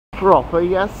Proper,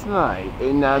 yes, mate.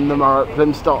 In the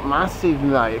Plymstock Massive,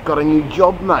 mate. Got a new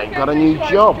job, mate. Got a new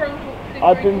job.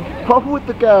 I've been proper with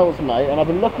the girls, mate, and I've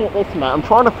been looking at this, mate. I'm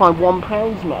trying to find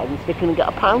 £1, mate. I've been sticking and get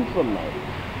 £1 from, mate.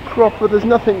 Proper, there's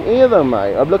nothing here, though,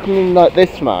 mate. I'm looking in like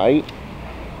this, mate,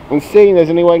 and seeing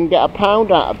there's any way I can get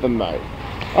 £1 out of them, mate.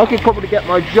 I could probably get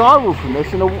my gyro from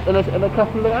this in a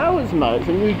couple of hours, mate. It's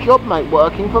a new job, mate,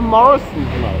 working for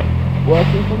Morrisons, mate.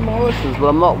 Working for Morrisons. Well,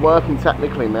 I'm not working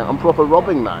technically, mate. I'm proper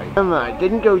robbing, mate. Yeah, mate,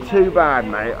 didn't go too bad,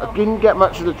 mate. I didn't get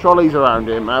much of the trolleys around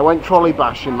here, mate. I went trolley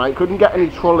bashing, mate. Couldn't get any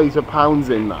trolleys of pounds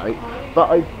in, mate. But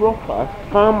I proper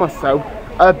found myself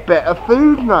a bit of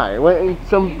food, mate. Went in,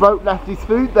 some bloke left his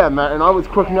food there, mate, and I was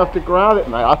quick enough to grab it,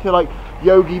 mate. I feel like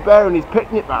Yogi Bear and his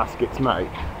picnic baskets, mate.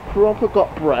 Proper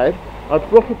got bread. I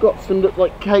proper got some look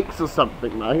like cakes or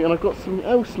something, mate, and I got something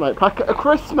else, mate. Packet of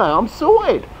crisps, mate. I'm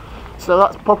sorted. So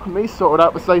that's proper me sorted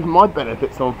out for saving my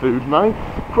benefits on food, mate.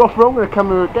 Proper, I'm going to come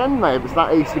here again, mate, if it's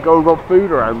that easy to go and rob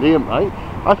food around here, mate.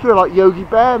 I feel like Yogi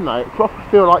Bear, mate. Proper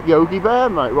feel like Yogi Bear,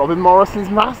 mate. Robbing Morrison's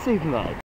Massive, mate.